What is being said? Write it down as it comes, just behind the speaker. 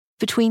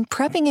Between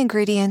prepping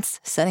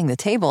ingredients, setting the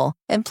table,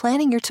 and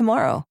planning your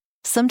tomorrow,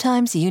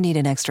 sometimes you need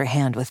an extra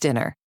hand with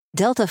dinner.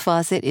 Delta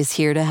Faucet is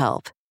here to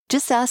help.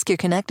 Just ask your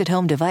connected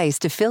home device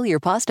to fill your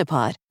pasta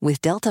pot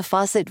with Delta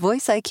Faucet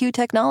Voice IQ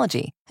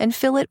technology and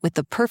fill it with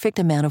the perfect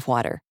amount of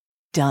water.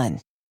 Done.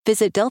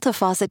 Visit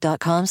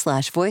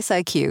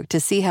deltafaucet.com/voiceIQ to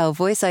see how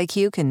Voice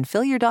IQ can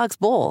fill your dog's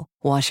bowl,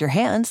 wash your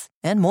hands,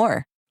 and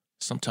more.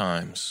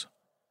 Sometimes,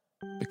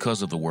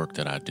 because of the work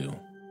that I do,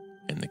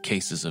 and the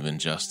cases of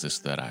injustice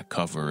that I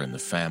cover and the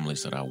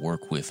families that I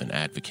work with and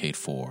advocate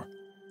for,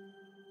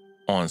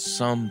 on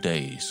some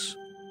days,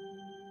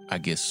 I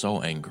get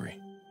so angry,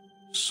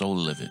 so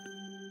livid,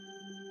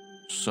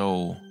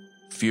 so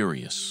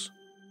furious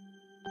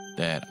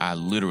that I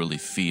literally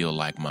feel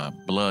like my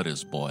blood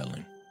is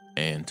boiling.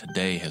 And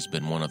today has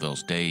been one of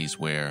those days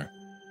where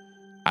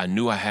I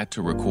knew I had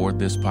to record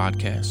this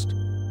podcast,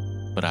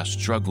 but I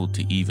struggled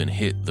to even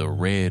hit the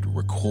red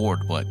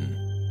record button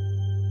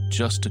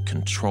just to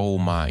control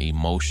my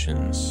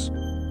emotions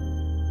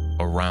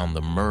around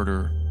the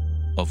murder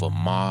of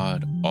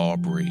Ahmaud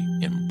Arbery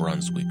in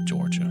Brunswick,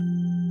 Georgia.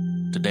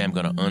 Today I'm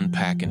going to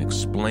unpack and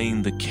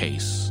explain the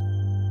case.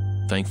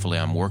 Thankfully,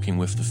 I'm working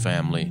with the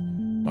family.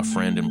 My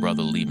friend and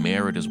brother Lee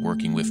Merritt is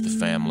working with the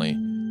family.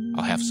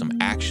 I'll have some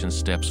action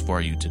steps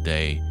for you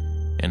today,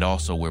 and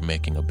also we're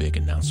making a big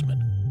announcement.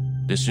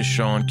 This is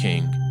Sean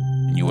King,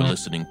 and you are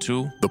listening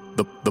to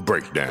The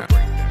Breakdown.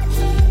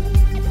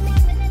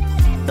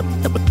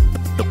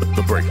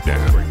 The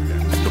Breakdown.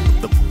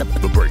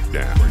 The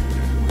Breakdown.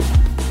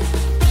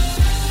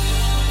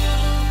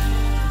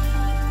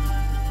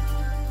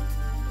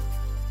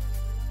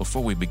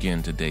 Before we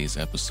begin today's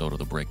episode of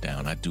The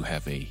Breakdown, I do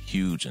have a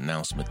huge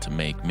announcement to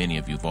make. Many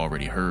of you have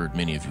already heard,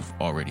 many of you have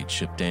already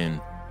chipped in,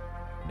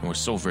 and we're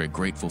so very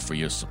grateful for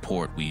your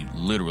support. We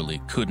literally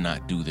could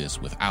not do this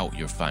without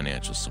your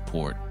financial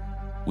support.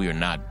 We are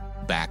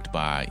not backed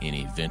by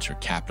any venture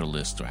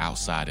capitalists or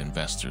outside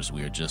investors.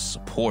 We are just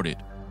supported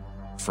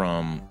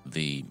from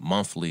the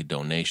monthly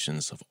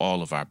donations of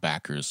all of our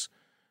backers.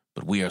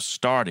 But we are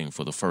starting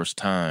for the first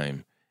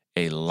time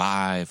a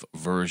live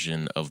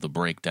version of The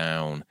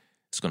Breakdown.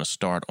 It's going to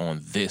start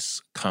on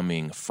this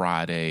coming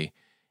Friday,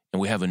 and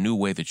we have a new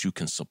way that you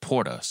can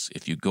support us.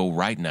 If you go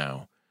right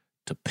now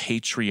to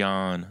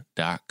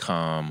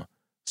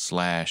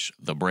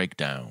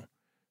patreon.com/thebreakdown,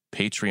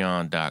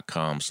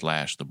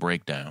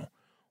 patreon.com/thebreakdown,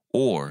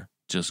 or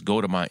just go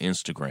to my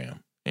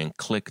Instagram and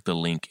click the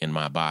link in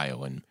my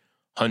bio, and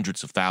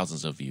hundreds of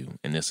thousands of you,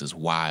 and this is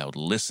wild,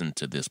 listen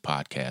to this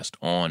podcast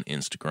on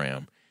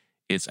Instagram.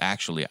 It's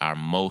actually our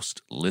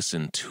most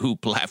listened to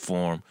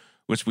platform,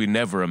 which we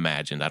never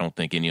imagined. I don't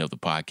think any other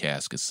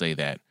podcast could say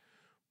that.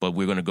 But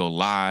we're going to go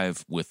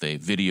live with a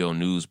video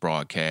news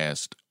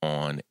broadcast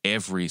on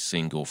every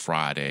single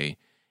Friday.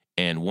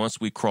 And once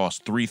we cross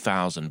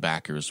 3,000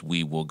 backers,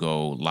 we will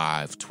go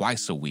live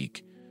twice a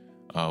week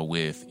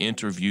with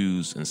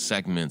interviews and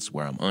segments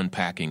where I'm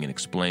unpacking and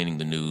explaining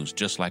the news,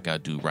 just like I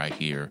do right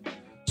here.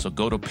 So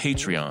go to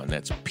Patreon.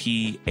 That's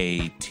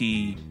Patreon,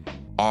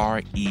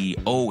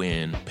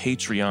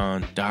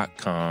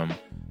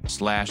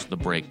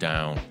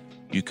 patreon.com/thebreakdown.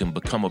 You can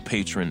become a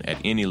patron at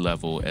any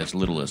level, as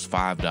little as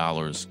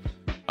 $5.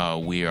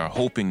 We are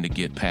hoping to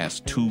get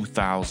past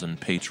 2,000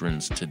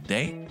 patrons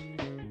today,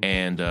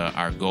 and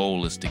our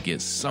goal is to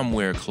get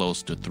somewhere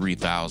close to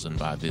 3,000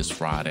 by this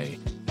Friday,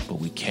 but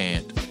we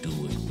can't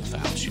do it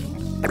without you.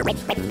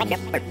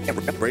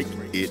 Break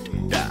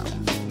it down.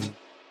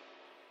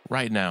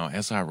 Right now,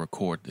 as I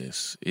record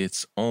this,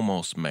 it's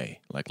almost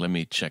May. Let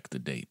me check the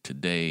date.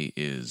 Today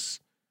is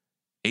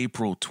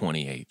April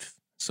 28th.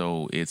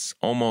 So it's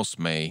almost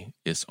May,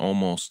 it's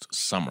almost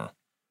summer.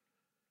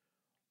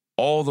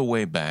 All the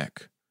way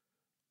back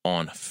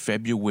on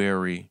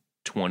February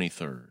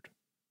 23rd,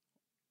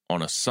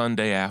 on a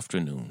Sunday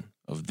afternoon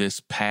of this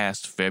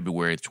past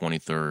February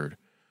 23rd,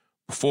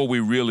 before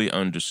we really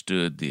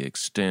understood the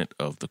extent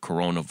of the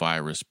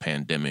coronavirus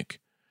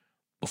pandemic,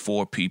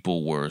 before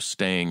people were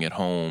staying at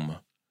home,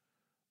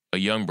 a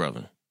young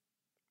brother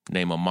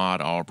named Ahmaud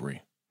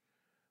Arbery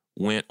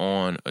went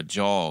on a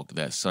jog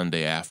that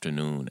Sunday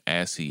afternoon,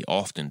 as he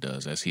often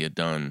does, as he had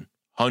done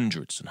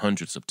hundreds and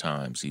hundreds of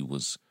times. He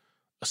was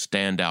a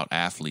standout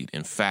athlete.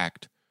 In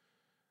fact,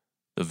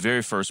 the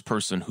very first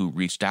person who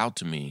reached out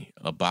to me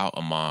about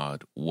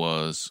Ahmaud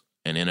was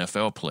an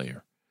NFL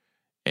player.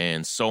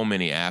 And so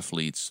many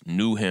athletes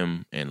knew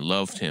him and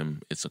loved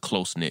him. It's a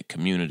close-knit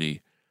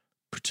community,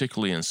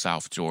 particularly in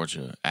South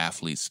Georgia.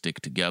 Athletes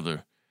stick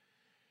together.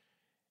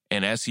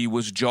 And as he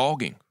was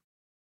jogging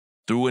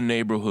through a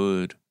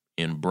neighborhood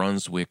in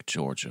Brunswick,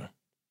 Georgia,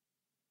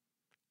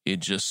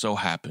 it just so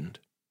happened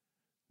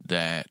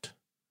that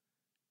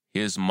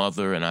his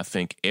mother, and I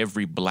think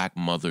every black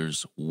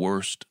mother's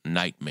worst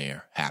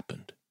nightmare,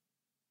 happened.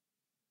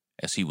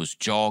 As he was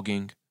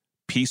jogging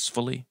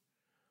peacefully,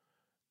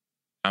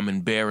 I'm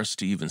embarrassed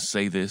to even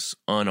say this,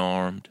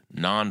 unarmed,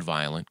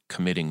 nonviolent,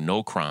 committing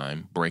no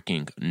crime,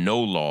 breaking no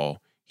law,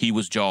 he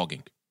was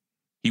jogging.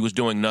 He was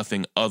doing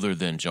nothing other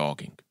than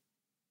jogging.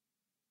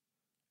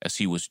 as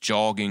he was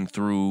jogging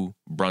through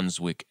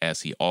Brunswick,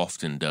 as he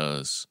often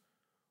does,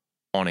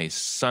 on a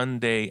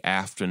Sunday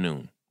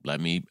afternoon.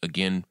 Let me,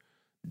 again,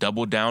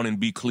 double down and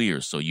be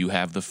clear so you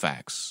have the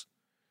facts.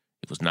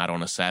 It was not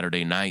on a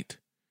Saturday night.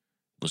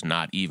 It was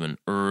not even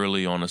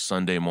early on a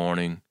Sunday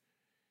morning.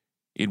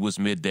 It was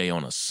midday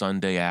on a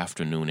Sunday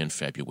afternoon in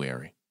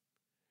February.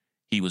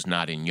 He was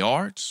not in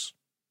yards.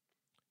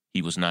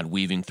 He was not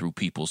weaving through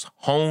people's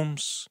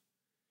homes.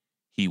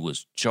 He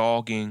was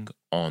jogging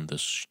on the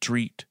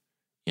street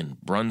in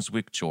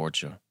Brunswick,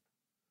 Georgia,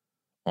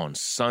 on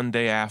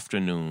Sunday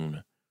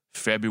afternoon,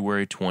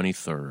 February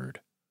 23rd,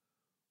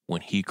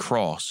 when he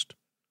crossed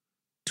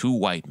two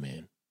white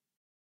men,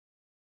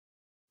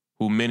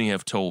 who many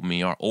have told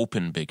me are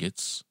open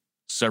bigots.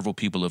 Several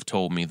people have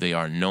told me they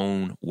are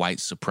known white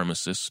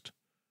supremacists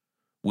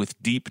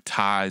with deep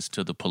ties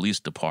to the police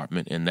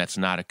department, and that's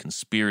not a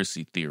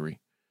conspiracy theory.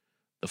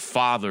 The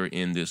father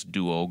in this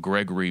duo,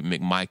 Gregory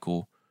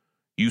McMichael,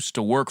 used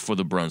to work for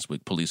the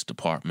Brunswick Police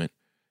Department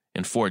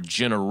and for a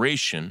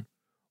generation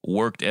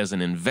worked as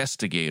an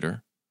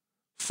investigator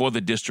for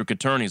the district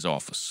attorney's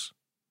office,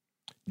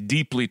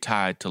 deeply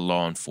tied to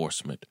law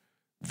enforcement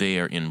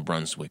there in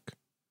Brunswick.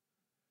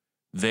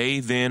 They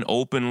then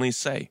openly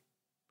say,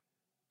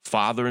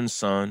 father and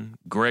son,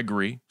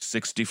 Gregory,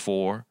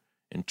 64,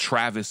 and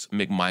Travis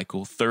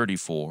McMichael,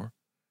 34,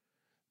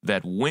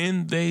 that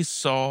when they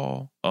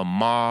saw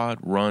Ahmaud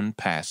run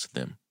past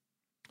them,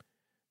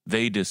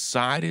 they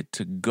decided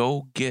to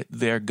go get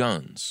their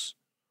guns,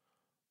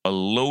 a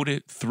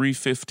loaded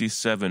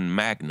 .357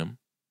 Magnum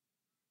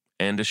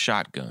and a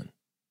shotgun.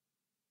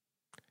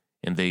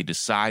 And they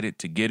decided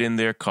to get in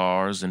their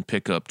cars and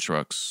pickup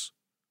trucks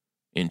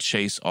and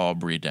chase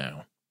Arbery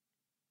down.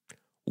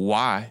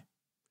 Why?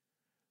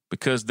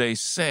 Because they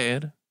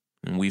said,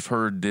 and we've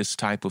heard this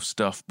type of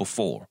stuff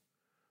before,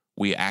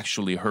 we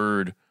actually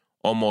heard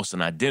almost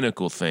an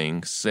identical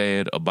thing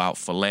said about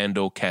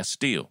Philando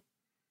Castile.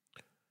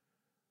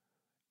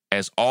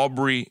 As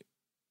Arbery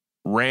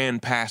ran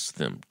past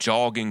them,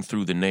 jogging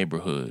through the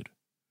neighborhood,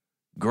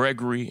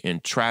 Gregory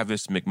and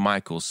Travis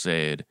McMichael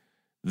said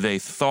they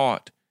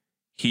thought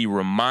he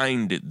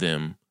reminded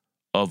them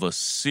of a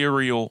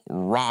serial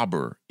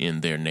robber in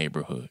their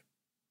neighborhood.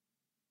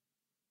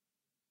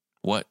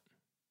 What?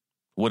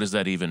 What does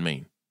that even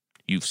mean?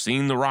 You've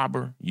seen the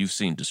robber. You've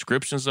seen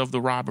descriptions of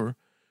the robber.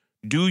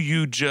 Do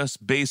you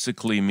just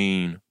basically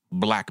mean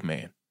black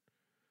man?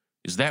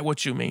 Is that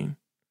what you mean?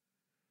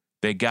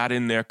 They got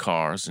in their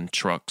cars and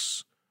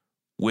trucks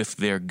with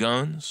their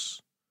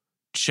guns,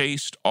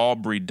 chased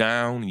Arbery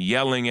down,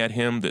 yelling at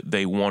him that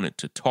they wanted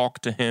to talk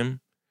to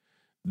him.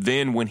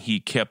 Then when he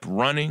kept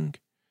running,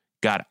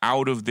 got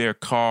out of their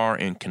car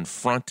and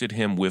confronted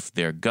him with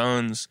their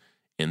guns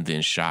and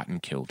then shot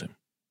and killed him.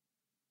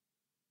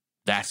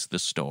 That's the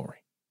story.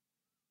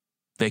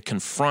 They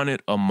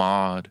confronted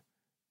Ahmaud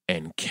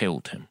and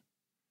killed him.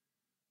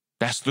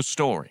 That's the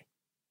story.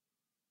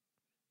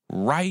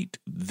 Right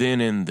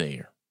then and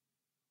there,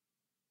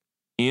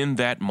 in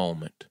that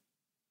moment,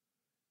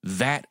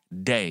 that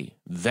day,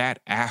 that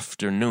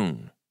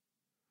afternoon,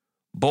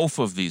 both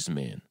of these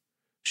men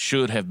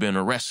should have been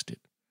arrested.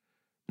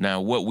 Now,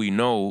 what we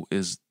know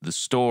is the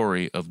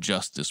story of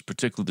justice,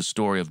 particularly the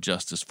story of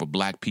justice for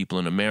black people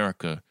in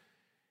America,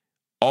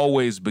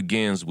 always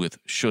begins with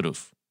should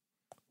have.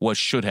 What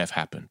should have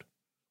happened?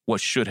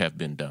 What should have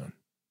been done?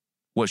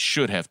 What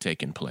should have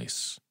taken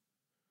place?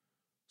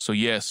 So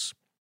yes,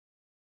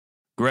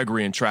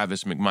 Gregory and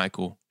Travis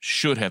McMichael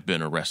should have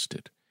been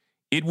arrested.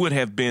 It would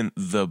have been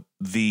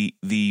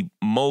the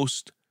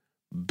most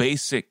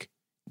basic,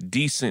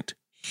 decent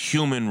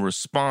human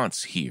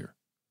response here.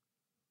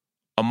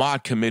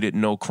 Ahmaud committed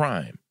no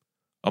crime.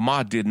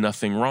 Ahmaud did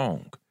nothing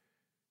wrong.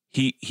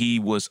 He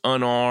was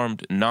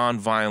unarmed,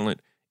 nonviolent,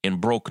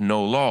 and broke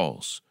no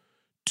laws.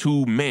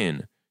 Two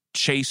men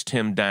chased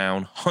him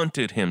down,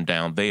 hunted him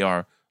down. They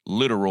are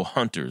literal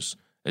hunters,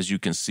 as you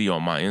can see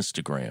on my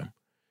Instagram.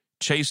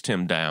 Chased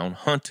him down,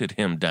 hunted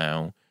him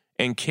down,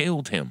 and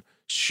killed him,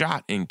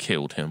 shot and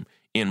killed him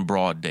in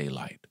broad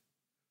daylight.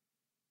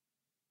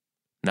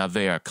 Now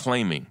they are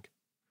claiming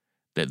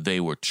that they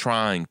were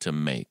trying to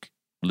make,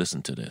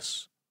 listen to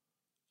this,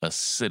 a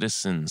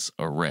citizen's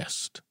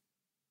arrest.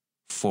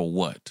 For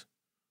what?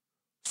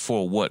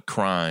 For what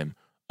crime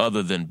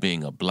other than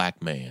being a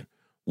black man?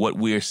 What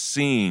we're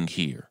seeing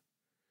here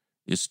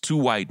is two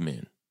white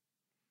men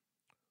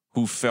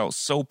who felt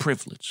so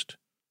privileged,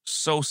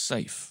 so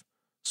safe,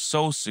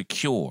 so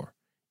secure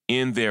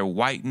in their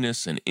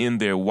whiteness and in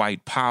their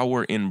white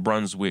power in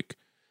Brunswick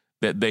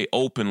that they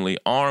openly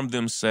armed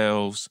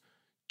themselves,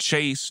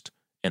 chased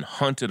and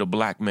hunted a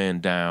black man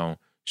down,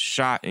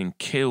 shot and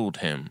killed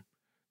him,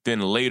 then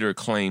later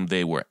claimed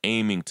they were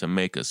aiming to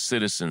make a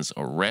citizen's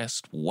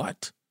arrest.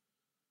 What?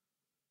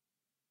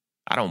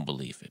 I don't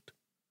believe it.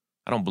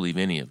 I don't believe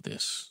any of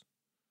this.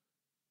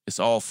 It's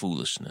all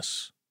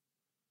foolishness.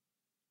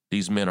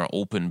 These men are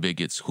open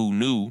bigots who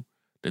knew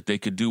that they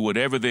could do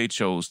whatever they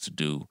chose to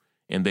do,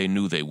 and they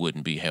knew they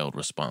wouldn't be held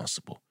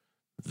responsible.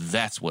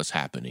 That's what's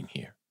happening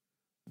here.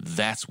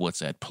 That's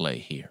what's at play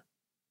here.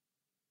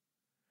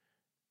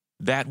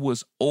 That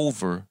was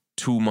over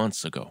 2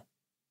 months ago.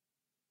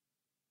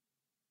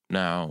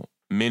 Now,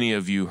 many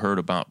of you heard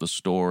about the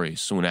story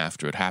soon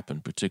after it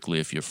happened, particularly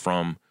if you're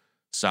from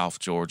South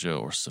Georgia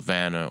or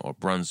Savannah or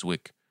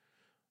Brunswick.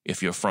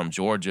 If you're from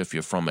Georgia, if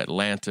you're from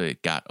Atlanta,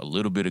 it got a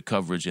little bit of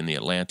coverage in the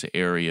Atlanta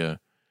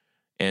area.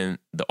 And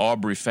the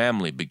Arbery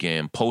family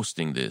began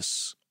posting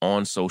this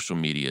on social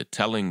media,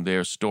 telling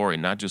their story,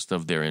 not just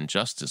of their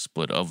injustice,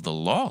 but of the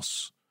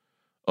loss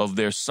of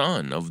their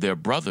son, of their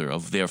brother,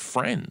 of their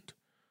friend,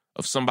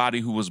 of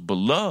somebody who was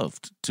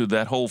beloved to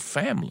that whole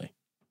family.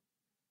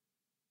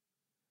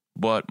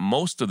 But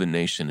most of the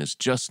nation is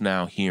just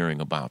now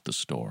hearing about the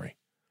story.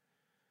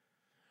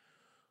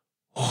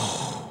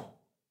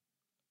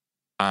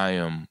 I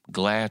am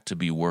glad to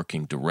be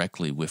working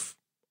directly with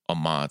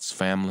Ahmaud's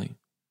family.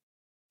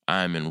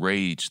 I'm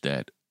enraged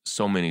that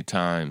so many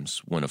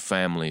times when a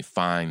family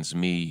finds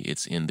me,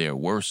 it's in their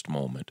worst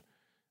moment.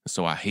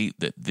 So I hate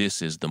that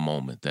this is the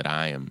moment that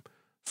I am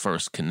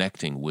first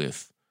connecting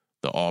with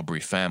the Arbery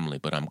family,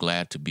 but I'm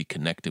glad to be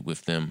connected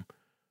with them.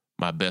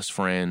 My best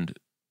friend,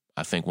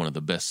 I think one of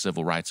the best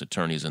civil rights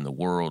attorneys in the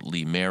world,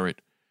 Lee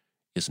Merritt,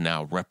 is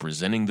now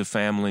representing the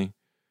family.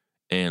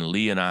 And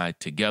Lee and I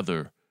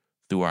together,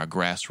 through our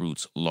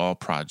grassroots law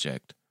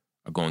project,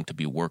 are going to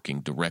be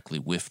working directly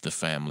with the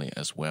family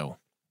as well.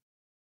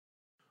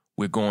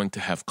 We're going to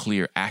have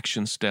clear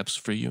action steps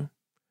for you.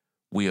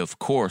 We, of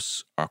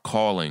course, are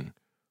calling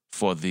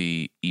for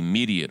the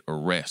immediate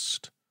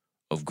arrest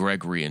of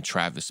Gregory and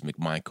Travis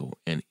McMichael,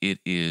 and it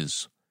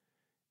is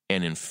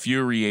an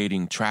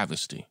infuriating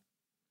travesty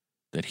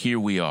that here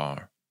we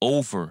are,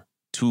 over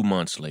 2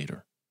 months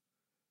later,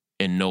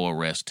 and no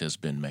arrest has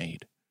been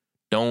made.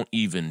 Don't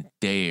even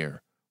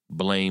dare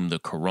blame the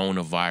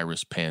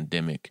coronavirus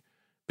pandemic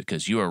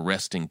because you're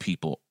arresting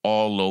people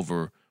all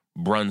over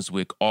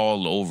Brunswick,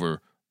 all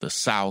over the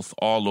South,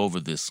 all over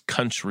this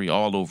country,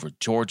 all over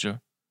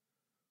Georgia,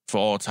 for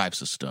all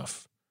types of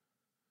stuff.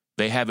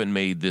 They haven't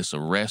made these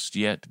arrests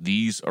yet,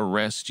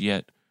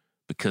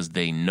 because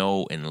they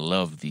know and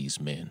love these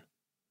men.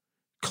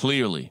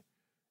 Clearly,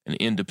 an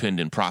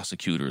independent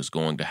prosecutor is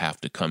going to have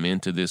to come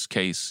into this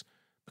case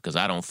because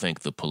I don't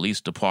think the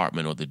police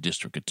department or the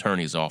district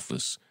attorney's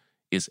office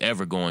is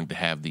ever going to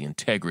have the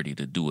integrity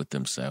to do it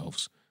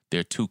themselves.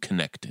 They're too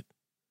connected.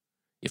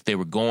 If they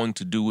were going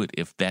to do it,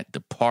 if that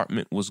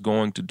department was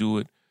going to do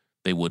it,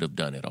 they would have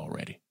done it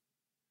already.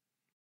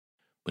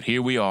 But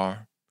here we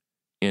are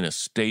in a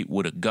state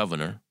with a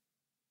governor.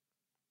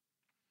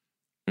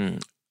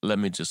 Let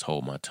me just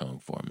hold my tongue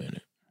for a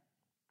minute.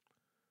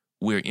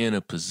 We're in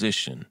a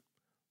position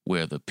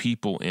where the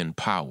people in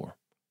power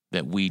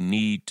that we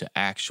need to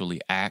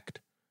actually act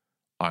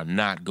are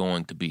not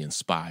going to be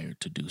inspired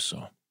to do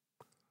so.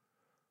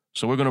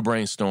 So we're going to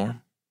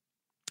brainstorm.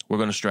 We're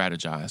going to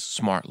strategize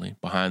smartly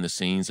behind the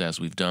scenes as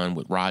we've done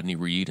with Rodney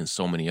Reed and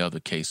so many other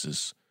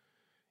cases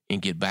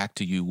and get back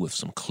to you with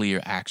some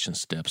clear action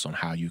steps on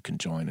how you can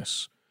join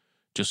us.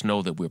 Just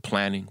know that we're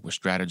planning, we're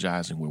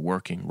strategizing, we're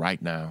working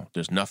right now.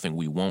 There's nothing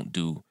we won't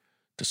do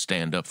to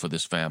stand up for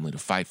this family, to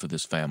fight for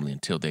this family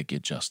until they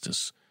get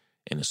justice.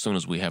 And as soon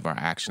as we have our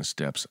action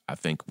steps, I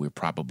think we're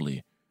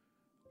probably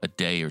a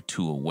day or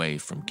two away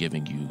from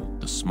giving you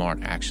the smart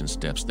action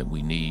steps that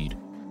we need.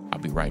 I'll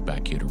be right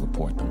back here to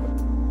report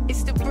them.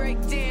 It's the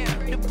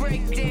breakdown, the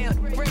breakdown,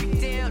 the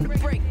breakdown, the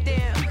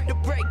breakdown, the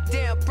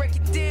breakdown, break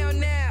it down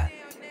now.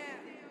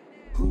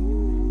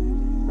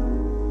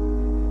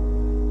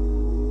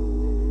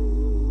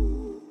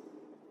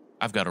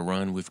 I've got to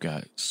run. We've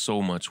got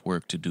so much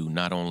work to do,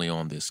 not only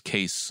on this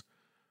case,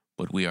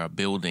 but we are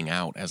building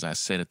out, as I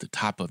said at the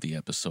top of the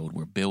episode,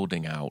 we're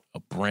building out a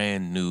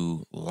brand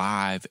new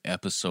live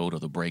episode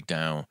of The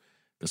Breakdown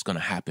that's going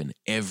to happen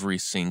every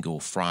single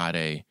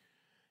Friday.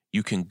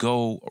 You can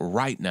go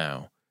right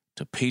now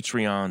to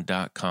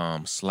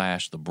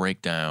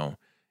patreon.com/thebreakdown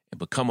and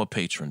become a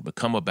patron,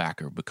 become a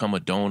backer, become a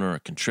donor,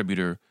 a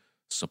contributor,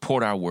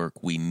 support our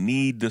work. We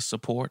need the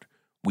support.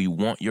 We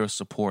want your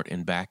support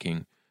and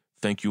backing.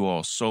 Thank you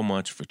all so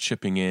much for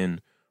chipping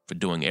in, for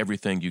doing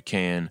everything you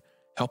can.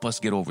 Help us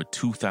get over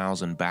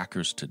 2,000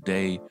 backers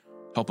today.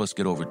 Help us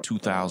get over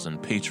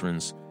 2,000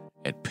 patrons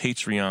at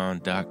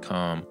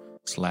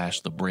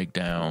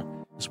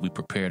patreon.com/thebreakdown as we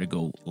prepare to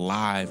go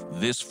live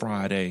this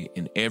Friday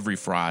and every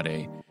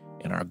Friday.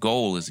 And our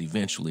goal is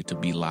eventually to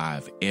be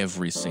live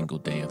every single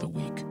day of the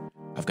week.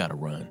 I've got to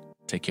run.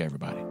 Take care,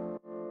 everybody.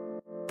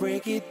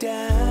 Break it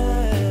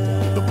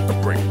down. The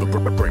breakdown. The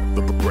breakdown.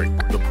 The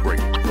breakdown. The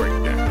breakdown.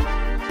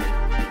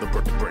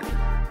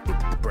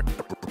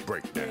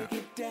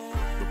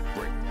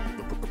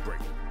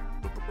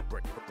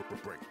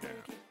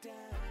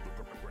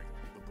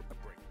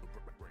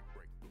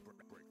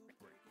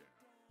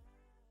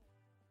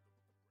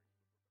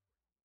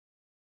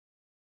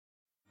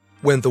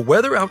 When the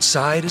weather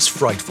outside is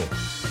frightful,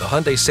 the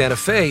Hyundai Santa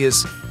Fe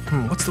is,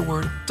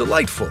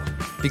 delightful.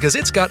 Because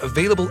it's got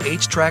available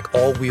H-Track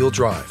all-wheel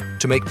drive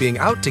to make being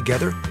out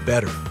together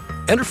better.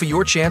 Enter for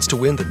your chance to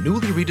win the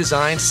newly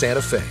redesigned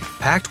Santa Fe,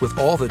 packed with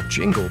all the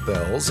jingle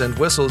bells and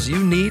whistles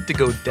you need to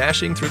go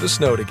dashing through the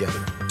snow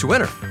together. To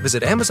enter,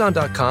 visit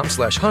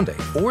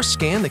Amazon.com/Hyundai or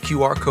scan the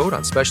QR code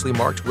on specially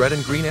marked red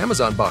and green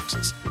Amazon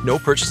boxes. No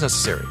purchase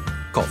necessary.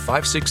 Call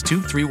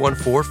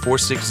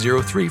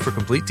 562-314-4603 for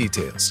complete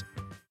details.